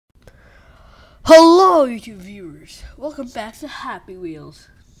Hello YouTube viewers, welcome back to Happy Wheels.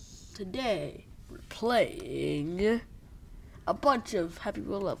 Today we're playing a bunch of Happy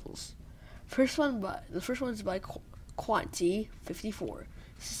Wheel levels. The first one's by Quanti 54.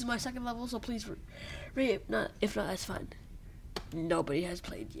 This is my second level, so please rate it. If not, that's fine. Nobody has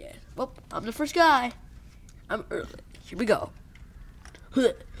played yet. Well, I'm the first guy. I'm early. Here we go.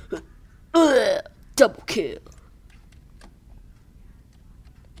 Double kill.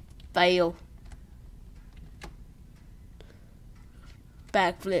 Fail.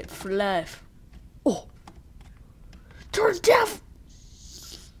 Backflip for life. Oh! Turn deaf!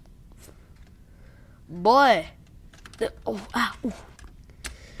 Boy! Ooh.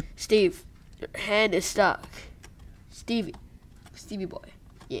 Steve, your hand is stuck. Stevie boy.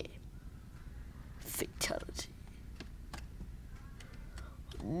 Yeah. Fatality.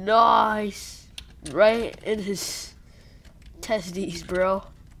 Nice! Right in his testes, bro.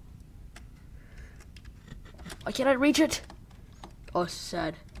 Why can't I reach it? Oh,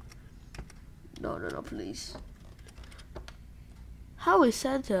 sad. No, please. How is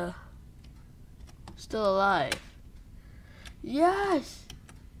Santa still alive? Yes!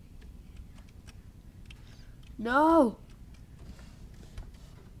 No!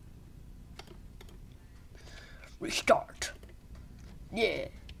 Restart. Yeah.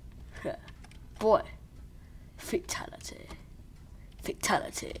 Boy. Fatality.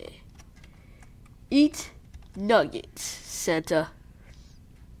 Fatality. Eat nuggets, Santa.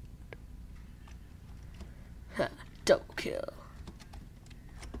 Double kill.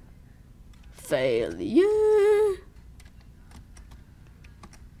 Failure.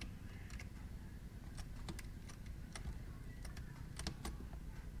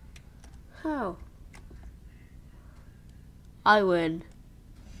 How? I win.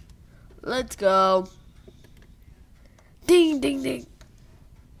 Let's go. Ding, ding, ding.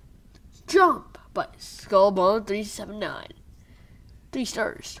 Jump by Skullbone 379. 3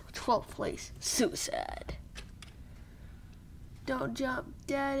 stars. 12th place. Suicide. Don't jump,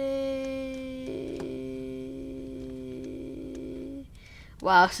 daddy.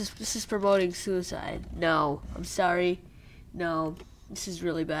 Wow, this is promoting suicide. No, I'm sorry. No, this is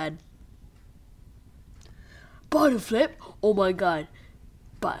really bad. Bottle flip. Oh my god.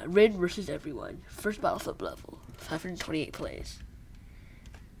 Rin versus everyone. First bottle flip level. 528 plays.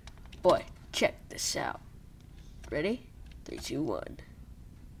 Boy, check this out. Ready? 3, 2, 1.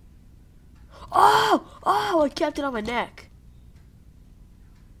 Oh! I kept it on my neck.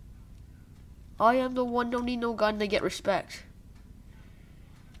 I am the one, don't need no gun to get respect.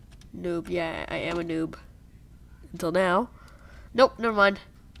 Noob, yeah, I am a noob. Until now. Nope, never mind.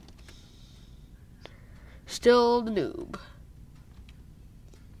 Still the noob.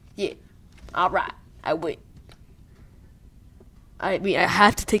 Yeah, alright, I win. I mean, I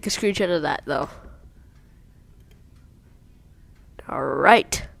have to take a screenshot of that, though.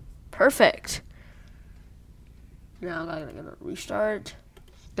 Alright, perfect. Now I'm gonna restart.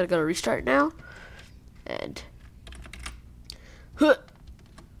 Gotta go to restart now. And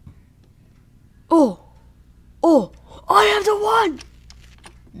oh, I have the one.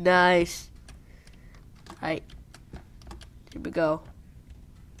 Nice. Alright, here we go.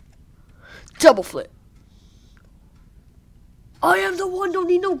 Double flip. I am the one, don't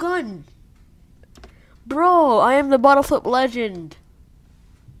need no gun. Bro, I am the bottle flip legend.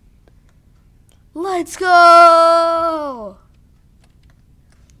 Let's go.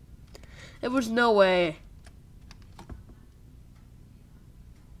 There was no way.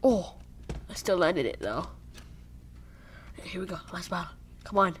 Oh, I still landed it though. Here we go, last bottle.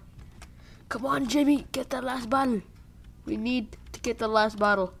 Come on. Come on, Jimmy, get that last bottle. We need to get the last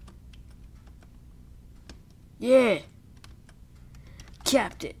bottle. Yeah.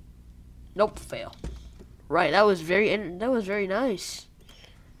 Capped it. Nope, fail. Right, that was very nice.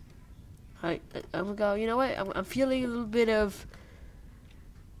 Alright, I'm gonna go. You know what? I'm feeling a little bit of.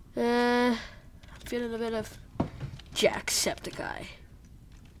 I'm feeling a bit of Jacksepticeye.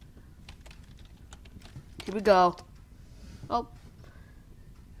 Here we go. Oh,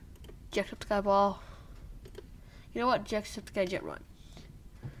 Jacksepticeye ball. You know what? Jacksepticeye jet run.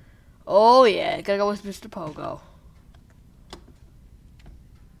 Oh yeah, gotta go with Mr. Pogo.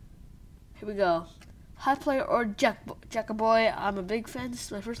 Here we go. High player or Jackaboy. I'm a big fan. This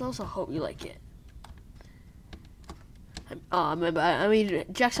is my first level, so I hope you like it. I mean,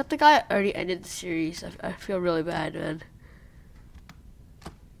 Jacksepticeye already ended the series. I feel really bad, man.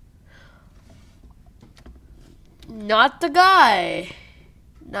 Not the guy.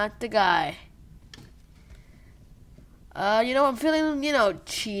 Not the guy. You know, I'm feeling,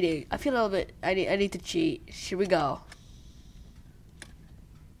 cheating. I feel a little bit, I need to cheat. Here we go.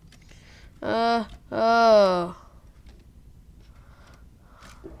 Oh.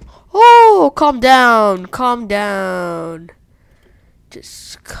 Oh, calm down. Calm down.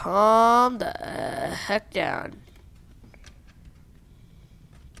 Just calm the heck down.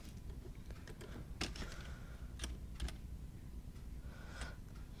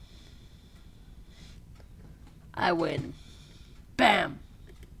 I win. Bam.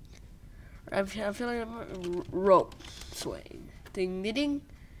 I'm feeling a rope swing. Ding ding ding.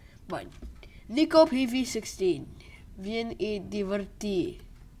 But Nico PV16. Bien y diverti.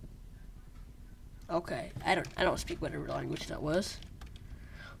 Okay, I don't speak whatever language that was.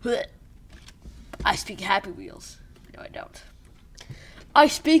 I speak Happy Wheels. No, I don't. I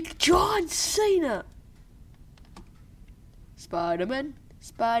speak John Cena. Spider-Man,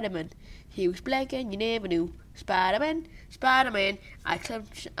 Spider-Man. He was black and you never knew. Spider-Man, Spider-Man. I'm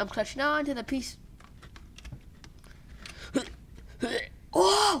clutching on to the piece.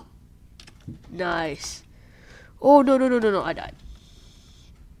 Oh! Nice. Oh, no, I died.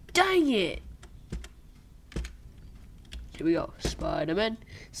 Dang it. Here we go. Spider-Man,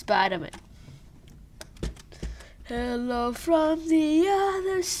 Spider-Man. Hello from the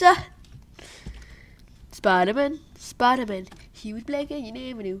other side. Spider-Man, Spider-Man. He was black and you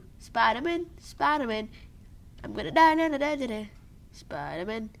never knew. Spider-Man, Spider-Man. I'm gonna die.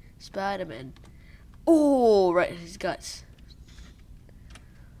 Spider-Man, Spider-Man. Oh, right in his guts.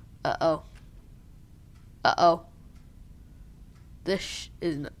 Uh-oh. Uh-oh. This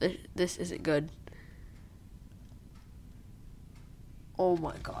isn't good. Oh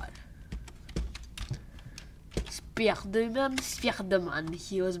my god. Spider-Man, Spider-Man.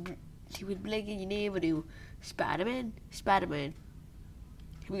 He was blinking, you never knew. Spider-Man, Spider-Man.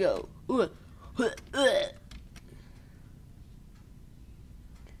 Here we go. No.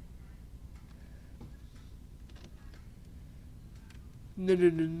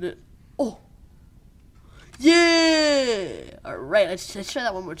 Oh. Yeah! Alright, let's try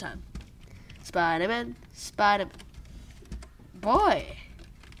that one more time. Spider-Man, Spider-Man. Boy.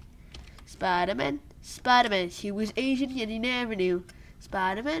 Spider-Man, Spider-Man. He was Asian and he never knew.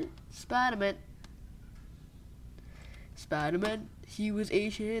 Spider-Man, Spider-Man. Spider-Man. He was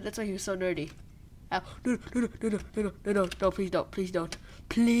Asian. That's why he was so nerdy. Ow. No, please don't.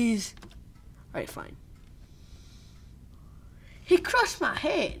 Please. Alright, fine. He crushed my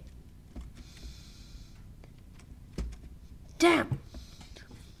head. Damn.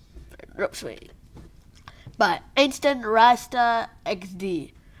 Rope swing. But Instant Rasta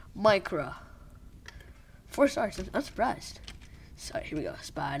XD Micro. 4 stars. I'm surprised. So here we go.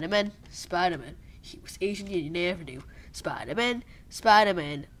 Spider-Man, Spider-Man. He was Asian and you never knew. Spider-Man,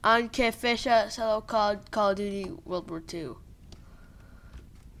 Spider-Man. Anke Fisher, solo Call of Duty World War II.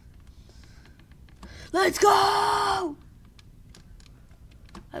 Let's go!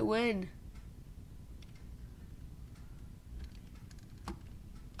 I win.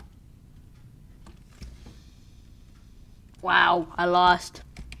 Wow, I lost.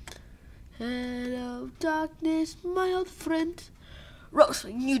 Hello, darkness, my old friend.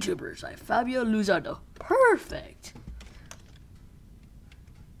 Roasting YouTubers by Fabio Luzardo. Perfect.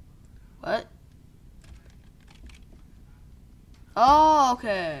 What? Oh,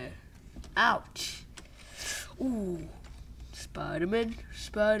 okay. Ouch. Ooh. Spider-Man,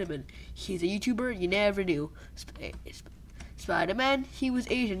 Spider-Man. He's a YouTuber you never knew. Spider-Man, he was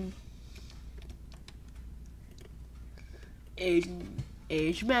Asian.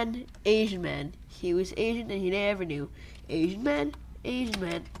 Asian man. He was Asian and he never knew. Asian man.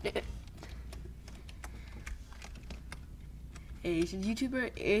 Asian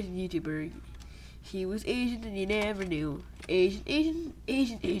YouTuber. He was Asian and he never knew. Asian.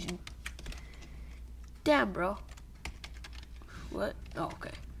 Damn, bro. What? Oh,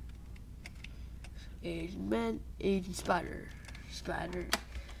 okay. Asian man, Asian spider. Spider-Man.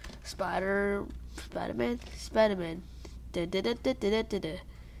 Dun dun dun dun dun dun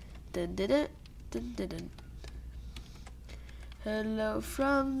dun dun dun dun dun. Hello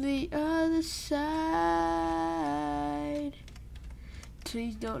from the other side.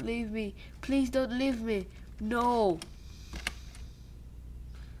 Please don't leave me. Please don't leave me. No.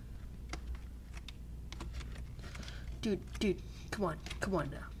 Dude, come on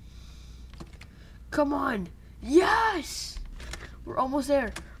now. Come on. Yes! We're almost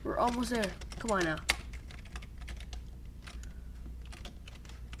there. Come on now.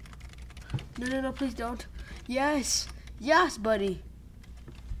 No, please don't. Yes, buddy.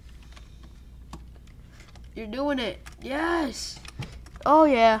 You're doing it. Yes. Oh,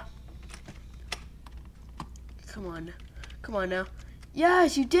 yeah. Come on now.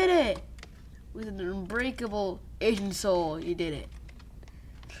 Yes, you did it. With an unbreakable Asian soul, you did it.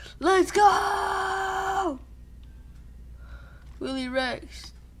 Let's go! Willie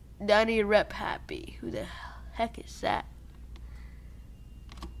Rex. 90 rep happy. Who the heck is that?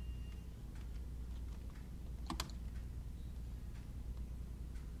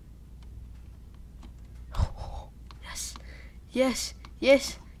 Yes. Yes.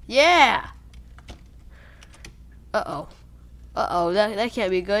 Yes. Yeah! Uh-oh. Uh-oh. That can't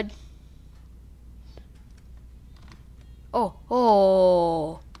be good.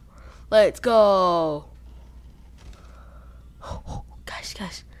 Oh. Let's go.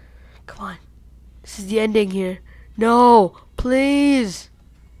 Guys. Come on. This is the ending here. No. Please.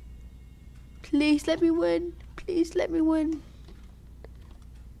 Please let me win. Please let me win.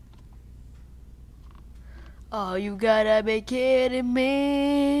 Oh, you gotta be kidding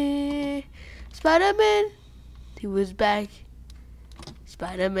me. Spider-Man. He was back.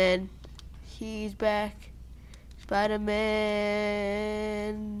 Spider-Man. He's back. Spider-Man.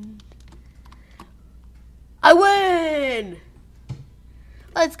 I win!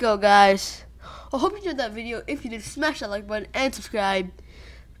 Let's go, guys. I hope you enjoyed that video. If you did, smash that like button and subscribe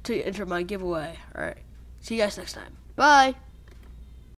to enter my giveaway. Alright. See you guys next time. Bye.